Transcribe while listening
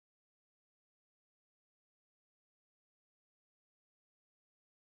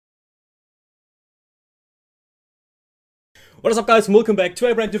What is up, guys? Welcome back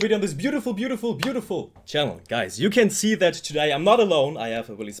to a brand new video on this beautiful channel. Guys, you can see that today I'm not alone. I have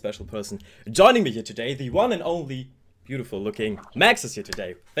a really special person joining me here today. The one and only beautiful looking Max is here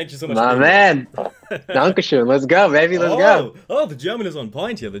today. Thank you so much. My man. Dankeschön. Let's go, baby. Let's go. Oh, the German is on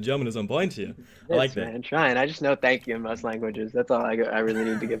point here. I like that. Man, trying. I just know thank you in most languages. That's all I really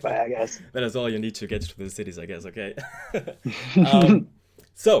need to get by, I guess. That is all you need to get to the cities, I guess, okay?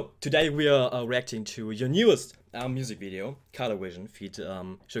 So, today we are reacting to your newest music video, Color Vision, feat.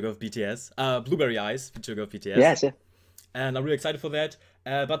 SUGA of BTS. Blueberry Eyes, feat. SUGA of BTS. Yes, yeah. And I'm really excited for that.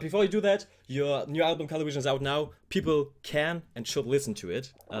 But before you do that, your new album, Color Vision, is out now. People can and should listen to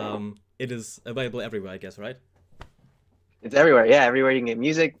it. It is available everywhere, I guess, right? It's everywhere. Yeah, everywhere you can get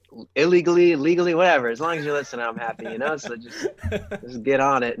music, illegally, legally, whatever. As long as you listen, I'm happy, you know? So just get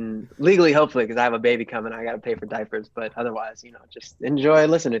on it. And legally, hopefully, because I have a baby coming. I got to pay for diapers. But otherwise, you know, just enjoy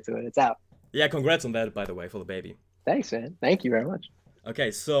listening to it. It's out. Yeah, congrats on that, by the way, for the baby. Thanks, man. Thank you very much.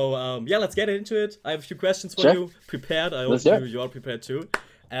 Okay, so, yeah, let's get into it. I have a few questions for you prepared. I hope you are prepared too.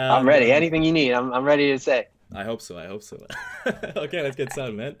 I'm ready. Anything you need, I'm ready to say. I hope so. Okay, let's get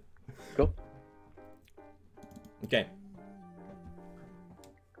started, man. Cool. Okay.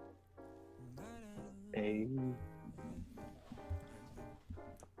 Hey.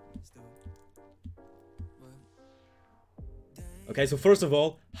 Okay, so first of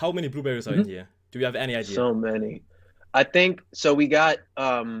all, how many blueberries are in here? Do you have any idea? So many. I think so. We got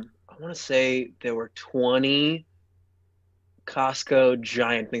I want to say there were 20 Costco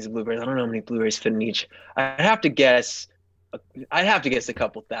giant things of blueberries. I don't know how many blueberries fit in each. I'd have to guess a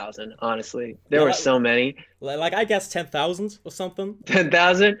couple thousand, honestly. There were so many. Like I guess 10,000 or something.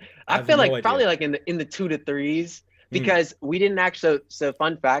 10,000? I feel like no probably idea. like in the 2 to 3s because we didn't actually so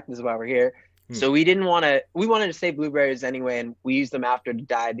fun fact, this is why we're here. So we wanted to save blueberries anyway, and we used them after to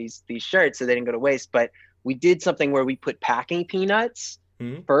dye these shirts so they didn't go to waste, but we did something where we put packing peanuts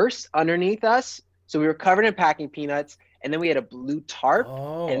first underneath us. So we were covered in packing peanuts, and then we had a blue tarp,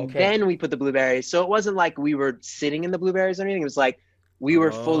 then we put the blueberries. So it wasn't like we were sitting in the blueberries or anything. It was like we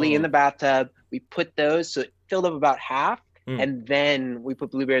were fully in the bathtub. We put those, so it filled up about half, and then we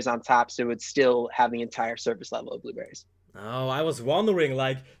put blueberries on top, so it would still have the entire surface level of blueberries. Oh, I was wondering,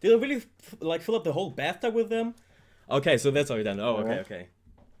 like, did it really like fill up the whole bathtub with them? Okay, so that's already done. Oh, okay.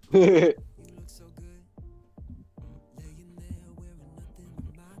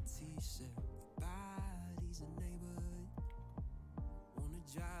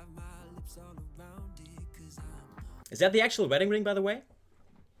 Is that the actual wedding ring, by the way?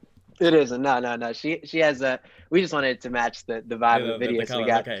 It isn't. No. She has a. We just wanted it to match the vibe of the video. So we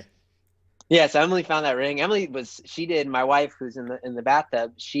got. Okay. Yeah, so Emily found that ring. She did, my wife who's in the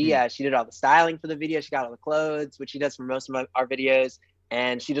bathtub, she did all the styling for the video. She got all the clothes, which she does for most of our videos.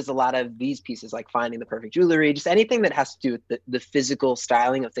 And she does a lot of these pieces, like finding the perfect jewelry, just anything that has to do with the physical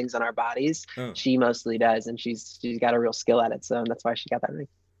styling of things on our bodies. She mostly does, and she's got a real skill at it. So that's why she got that ring.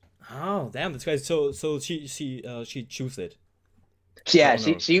 Oh, damn, that's crazy. So she chose it. Yeah,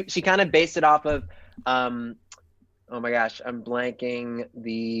 she kind of based it off of oh my gosh, I'm blanking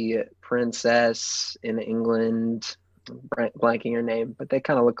the princess in England. I'm blanking her name, but they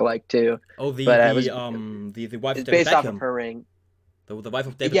kind of look alike too. Oh, the wife of David based Beckham. off of her ring. The wife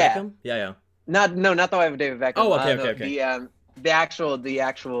of David Beckham? Yeah. Not the wife of David Beckham. Oh, okay. The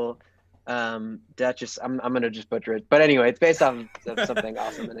actual Duchess. I'm gonna just butcher it, but anyway, it's based off of something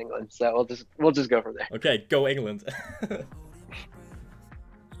awesome in England. So we'll just go from there. Okay, go England.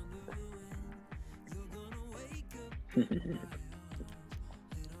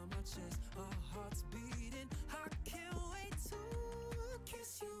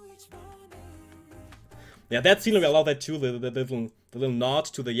 Yeah, that scenery, I love that too. The little nod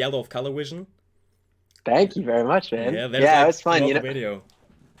to the yellow of Color Vision. Thank you very much, man. Yeah, it was fun. You know, video.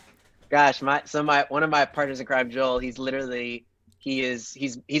 Gosh, one of my partners in crime, Joel, he's in a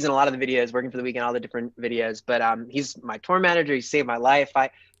lot of the videos, working for the weekend, all the different videos. But he's my tour manager. He saved my life.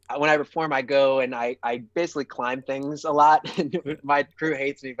 When I perform, I go and I basically climb things a lot. My crew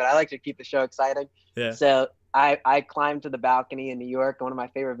hates me, but I like to keep the show exciting. Yeah. So I climbed to the balcony in New York, one of my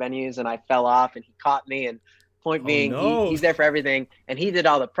favorite venues, and I fell off, and he caught me. And point being, he's there for everything, and he did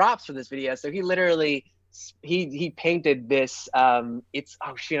all the props for this video. So he literally he painted this. It's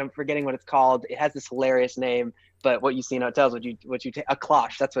I'm forgetting what it's called. It has this hilarious name. But what you see in hotels, what you take a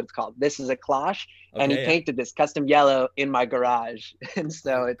cloche, that's what it's called. This is a cloche, and he painted this custom yellow in my garage, and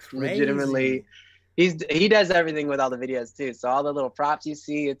so it's legitimately, he does everything with all the videos too. So all the little props you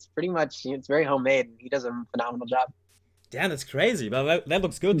see, it's pretty much, it's very homemade. And he does a phenomenal job. Damn, that's crazy, but that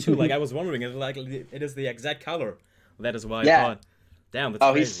looks good too. Like I was wondering, it is the exact color. That is why I thought. Damn, that's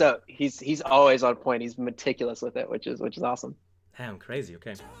Oh, crazy. he's always on point. He's meticulous with it, which is awesome. Damn, crazy.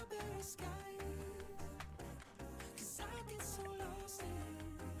 Okay.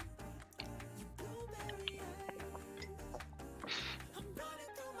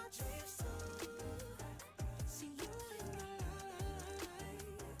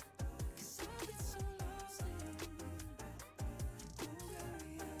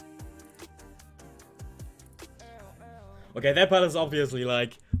 Okay, that part is obviously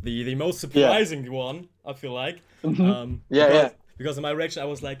like the most surprising one, I feel like. Because in my reaction I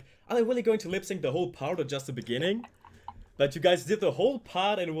was like, are they really going to lip sync the whole part or just the beginning? But you guys did the whole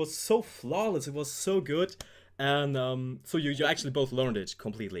part and it was so flawless, it was so good. And so you actually both learned it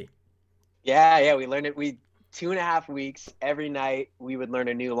completely. Yeah, we learned it. We 2.5 weeks every night we would learn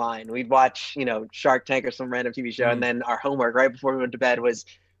a new line. We'd watch, Shark Tank or some random TV show, and then our homework right before we went to bed was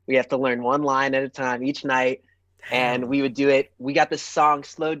we have to learn one line at a time each night. Damn. And we would do it. We got the song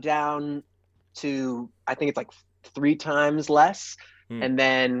slowed down to, I think it's like 3 times less. And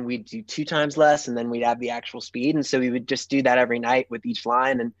then we'd do 2 times less, and then we'd have the actual speed. And so we would just do that every night with each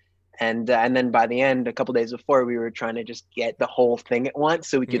line. And then by the end, a couple days before, we were trying to just get the whole thing at once,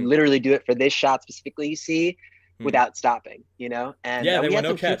 so we could literally do it for this shot specifically, you see, without stopping, And yeah, we had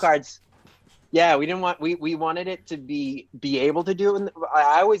some cue cards. Yeah, we didn't want we wanted it to be able to do it.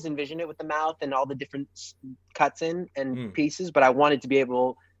 I always envisioned it with the mouth and all the different cuts in and pieces, but I wanted to be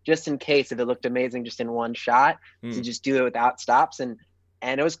able, just in case if it looked amazing just in one shot, to just do it without stops. And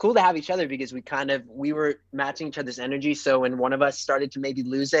it was cool to have each other because we were matching each other's energy. So when one of us started to maybe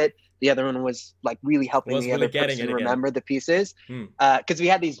lose it, the other one was like really helping the other person remember the pieces. Because we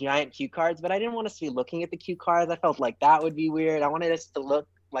had these giant cue cards, but I didn't want us to be looking at the cue cards. I felt like that would be weird. I wanted us to look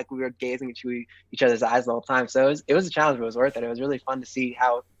like we were gazing into each other's eyes the whole time. So it was a challenge, but it was worth it. It was really fun to see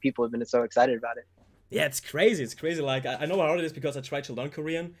how people have been so excited about it. Yeah, it's crazy. It's crazy. Like, I know how hard it is because I tried to learn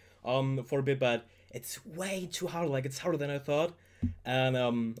Korean for a bit, but it's way too hard. Like, it's harder than I thought. And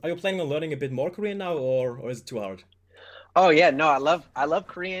are you planning on learning a bit more Korean now, or is it too hard? Oh yeah, no, I love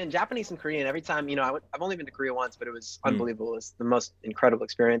Korean, Japanese and Korean. Every time, I've only been to Korea once, but it was unbelievable. It's the most incredible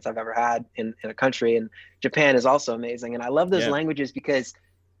experience I've ever had in a country. And Japan is also amazing. And I love those languages because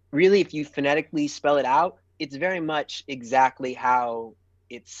really, if you phonetically spell it out, it's very much exactly how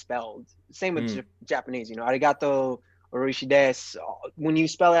it's spelled. Same with Japanese, arigato, orishi desu. When you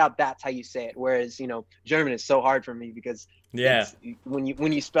spell it out, that's how you say it. Whereas, German is so hard for me because when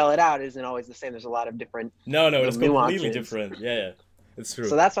you spell it out, it isn't always the same. There's a lot of different it's completely different. Yeah, it's true.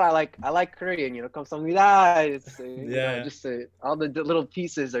 So that's why I like Korean. 감사합니다. It's just all the little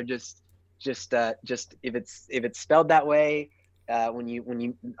pieces are just if it's spelled that way. When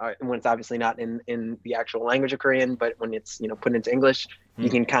it's obviously not in the actual language of Korean, but when it's put into English, you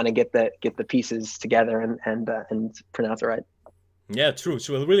can kind of get the pieces together and pronounce it right. Yeah, true.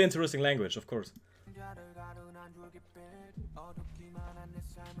 A really interesting language, of course.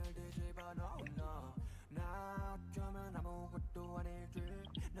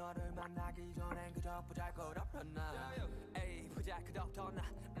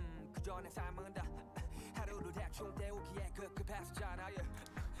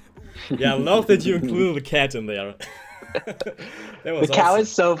 Yeah, I love that you included the cat in there. The cat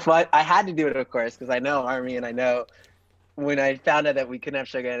was so fun. I had to do it, of course, because I know Army, and I know when I found out that we couldn't have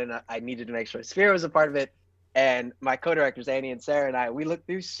SUGA, and I needed to make sure Sphere was a part of it. And my co-directors, Annie and Sarah, and I, we looked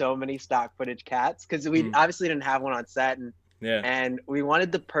through so many stock footage cats because we obviously didn't have one on set, and we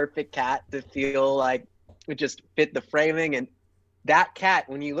wanted the perfect cat to feel like it just fit the framing. And that cat,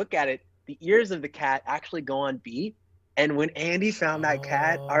 when you look at it, the ears of the cat actually go on beat. And when Andy found that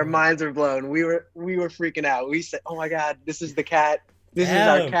cat, our minds were blown. We were freaking out. We said, "Oh my God, this is the cat. This is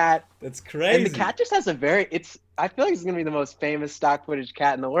our cat." That's crazy. And the cat just has I feel like it's gonna be the most famous stock footage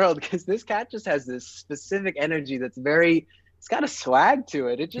cat in the world because this cat just has this specific energy that's it's got a swag to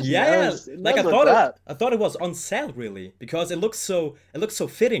it. It just knows, like I thought it was on set really because it looks so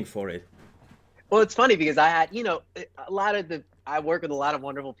fitting for it. Well, it's funny because I had, I work with a lot of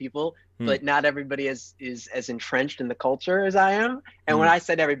wonderful people, but not everybody is as entrenched in the culture as I am. And when I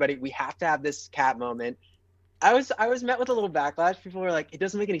said to everybody, we have to have this cat moment, I was met with a little backlash. People were like, it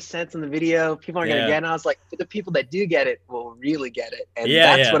doesn't make any sense in the video. People aren't going to get it. And I was like, but the people that do get it will really get it. And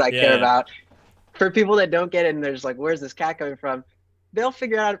that's what I care about. For people that don't get it and they're just like, where's this cat coming from? They'll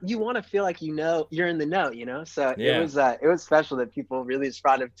figure out. You want to feel like you're in the know, So it was special that people really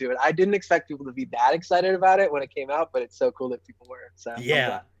responded to it. I didn't expect people to be that excited about it when it came out, but it's so cool that people were. So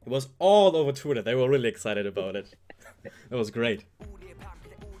yeah, it was all over Twitter. They were really excited about it. That was great.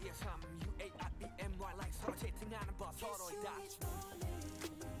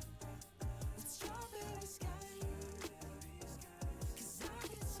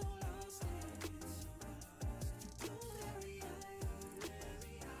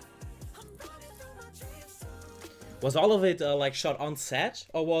 Was all of it like shot on set,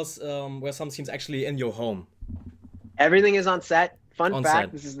 or was were some scenes actually in your home? Everything is on set. Fun On fact,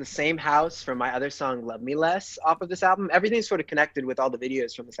 set. this is the same house from my other song, Love Me Less, off of this album. Everything's sort of connected with all the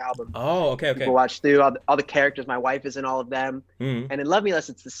videos from this album. Oh, okay, okay. People watch through all the characters. My wife is in all of them. Mm. And in Love Me Less,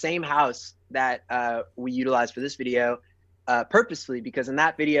 it's the same house that we utilized for this video purposefully, because in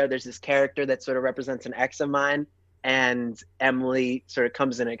that video, there's this character that sort of represents an ex of mine, and Emily sort of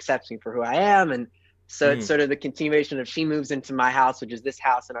comes in and accepts me for who I am. And so it's sort of the continuation of she moves into my house, which is this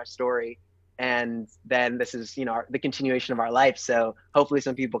house in our story. And then this is, you know, the continuation of our life. So hopefully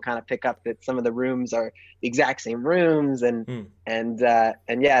some people kind of pick up that some of the rooms are the exact same rooms, and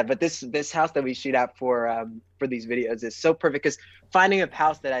yeah. But this house that we shoot out for these videos is so perfect, because finding a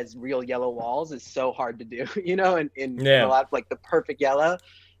house that has real yellow walls is so hard to do, you know, in a lot of like the perfect yellow.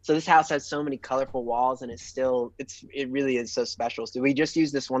 So this house has so many colorful walls, and it really is so special. So we just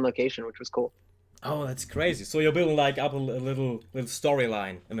used this one location, which was cool. Oh, that's crazy. So you're building like up a little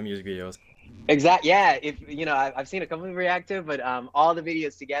storyline in the music videos. Exactly. Yeah. If you know, I've seen a couple of react to, but all the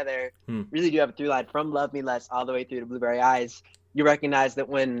videos together really do have a through line from Love Me Less all the way through to Blueberry Eyes. You recognize that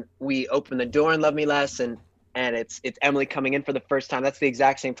when we open the door in Love Me Less, and it's Emily coming in for the first time, that's the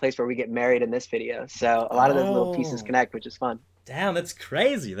exact same place where we get married in this video. So a lot of those little pieces connect, which is fun. Damn, that's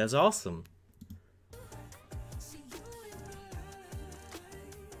crazy. That's awesome.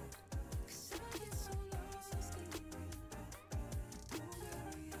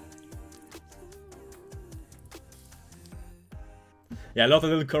 Yeah, I love the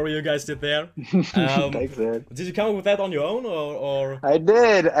little choreo you guys did there. Thanks, man. Did you come up with that on your own, or? I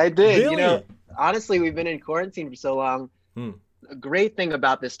did. Really? You know, honestly, we've been in quarantine for so long. A great thing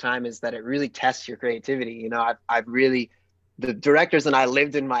about this time is that it really tests your creativity. You know, I've really, the directors and I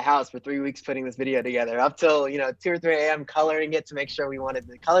lived in my house for 3 weeks putting this video together, up till, you know, 2 or 3 a.m. coloring it to make sure we wanted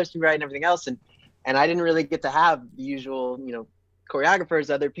the colors to be right and everything else. And I didn't really get to have the usual, you know, choreographers,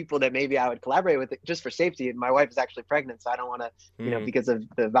 other people that maybe I would collaborate with, just for safety. And my wife is actually pregnant, so I don't want to, you know, because of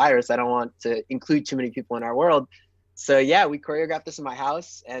the virus, I don't want to include too many people in our world. So yeah, we choreographed this in my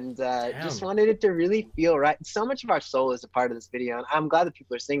house, and just wanted it to really feel right. So much of our soul is a part of this video, and I'm glad that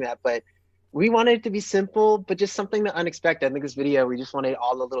people are seeing that. But we wanted it to be simple, but just something that unexpected. I think this video, we just wanted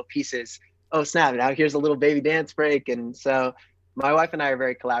all the little pieces. Oh snap! Now here's a little baby dance break, and so my wife and I are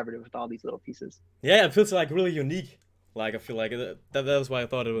very collaborative with all these little pieces. Yeah, it feels like really unique. Like, I feel like that's why I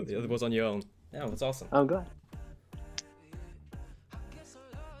thought it was on your own. Yeah, that's awesome. I'm glad.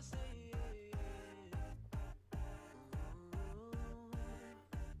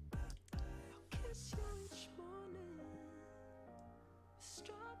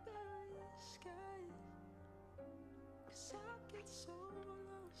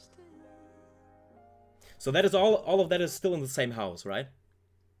 So that is all of that is still in the same house, right?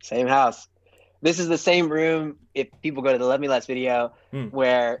 Same house. This is the same room, if people go to the Love Me Less video,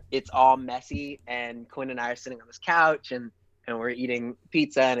 where it's all messy, and Quinn and I are sitting on this couch, and we're eating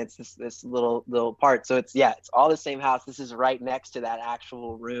pizza, and it's this little part. So it's all the same house. This is right next to that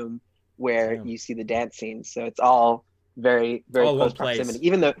actual room where you see the dance scene. So it's all very close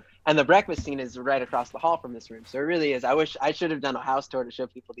proximity. And the breakfast scene is right across the hall from this room. So it really is. I should have done a house tour to show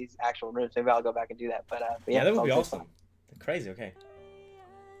people these actual rooms. Maybe I'll go back and do that. But yeah, that would be awesome. Crazy. Okay.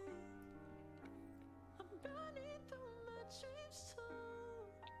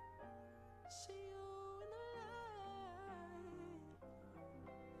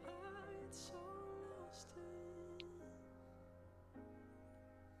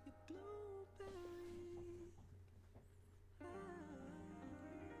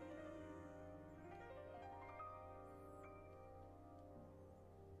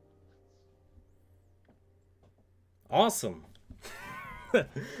 Awesome. No,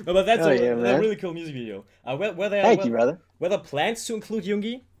 but that's a really cool music video. Thank you, brother. Were there plans to include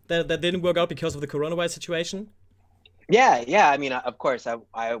Yoongi that didn't work out because of the coronavirus situation? Yeah. I mean, of course,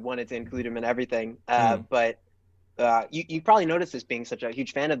 I wanted to include him in everything. But you probably noticed this, being such a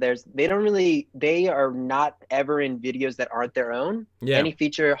huge fan of theirs. They are not ever in videos that aren't their own. Yeah. Any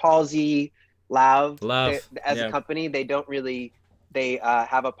feature, Halsey, Lauv, as a company, they don't really. They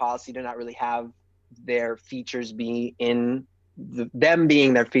have a policy to not really have their features be in them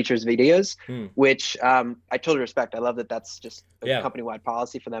being their features videos, which I totally respect. I love that that's just a company-wide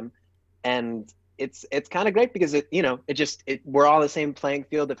policy for them, and it's kind of great because we're all on the same playing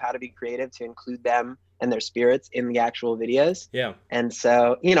field of how to be creative to include them and their spirits in the actual videos. Yeah. And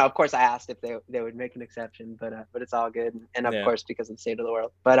so, of course, I asked if they would make an exception, but it's all good, and of course, because of the state of the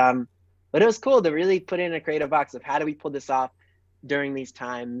world. But it was cool to really put in a creative box of how do we pull this off during these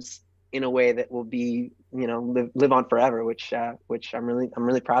times. in a way that will be, you know, live on forever, which I'm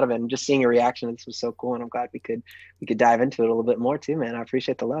really proud of it. And just seeing your reaction, this was so cool, and I'm glad we could dive into it a little bit more too, man. I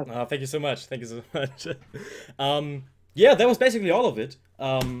appreciate the love. Thank you so much. Thank you so much. Yeah, that was basically all of it.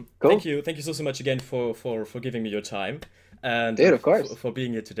 Cool. Thank you so much again for giving me your time, and dude, of course, for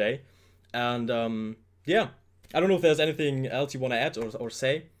being here today. And yeah, I don't know if there's anything else you want to add or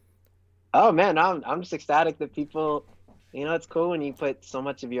say. Oh man, I'm just ecstatic that people, you know, it's cool when you put so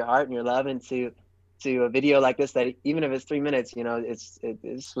much of your heart and your love into a video like this, that even if it's 3 minutes, you know,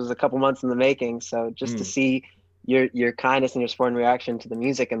 this was a couple months in the making. So just to see your kindness and your support and reaction to the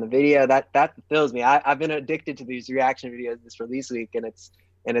music and the video, that fulfills me. I've been addicted to these reaction videos this release week, and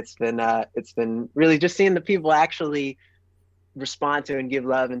it's been really just seeing the people actually respond to and give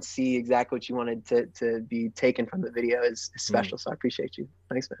love and see exactly what you wanted to be taken from the video is special. So I appreciate you.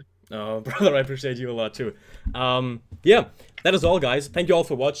 Thanks, man. Oh, brother, I appreciate you a lot too. Yeah, that is all, guys. Thank you all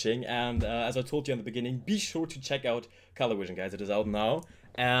for watching, and as I told you in the beginning, be sure to check out Color Vision, guys. It is out now.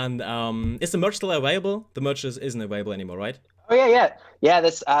 And is the merch still available? The merch isn't available anymore, right? Oh yeah.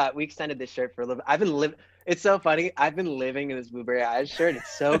 This we extended this shirt for a little bit. It's so funny. I've been living in this Blueberry Eyes shirt.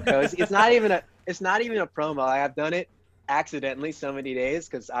 It's so cozy. It's not even a promo. I've done it accidentally so many days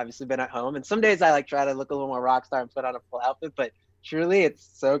because obviously been at home, and some days I like try to look a little more rock star and put on a full outfit, but truly it's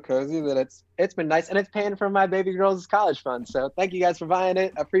so cozy that it's been nice, and it's paying for my baby girl's college fund. So thank you guys for buying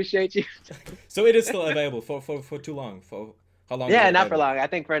it. I appreciate you. So it is still available for too long? For how long? Yeah, not for long. I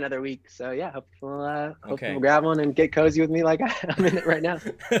think for another week. So yeah, hope we'll grab one and get cozy with me like I'm in it right now.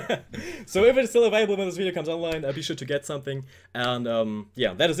 So if it's still available when this video comes online, be sure to get something. And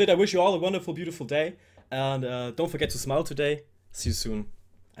yeah, that is it. I wish you all a wonderful, beautiful day. And don't forget to smile today. See you soon,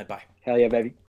 and bye. Hell yeah, baby.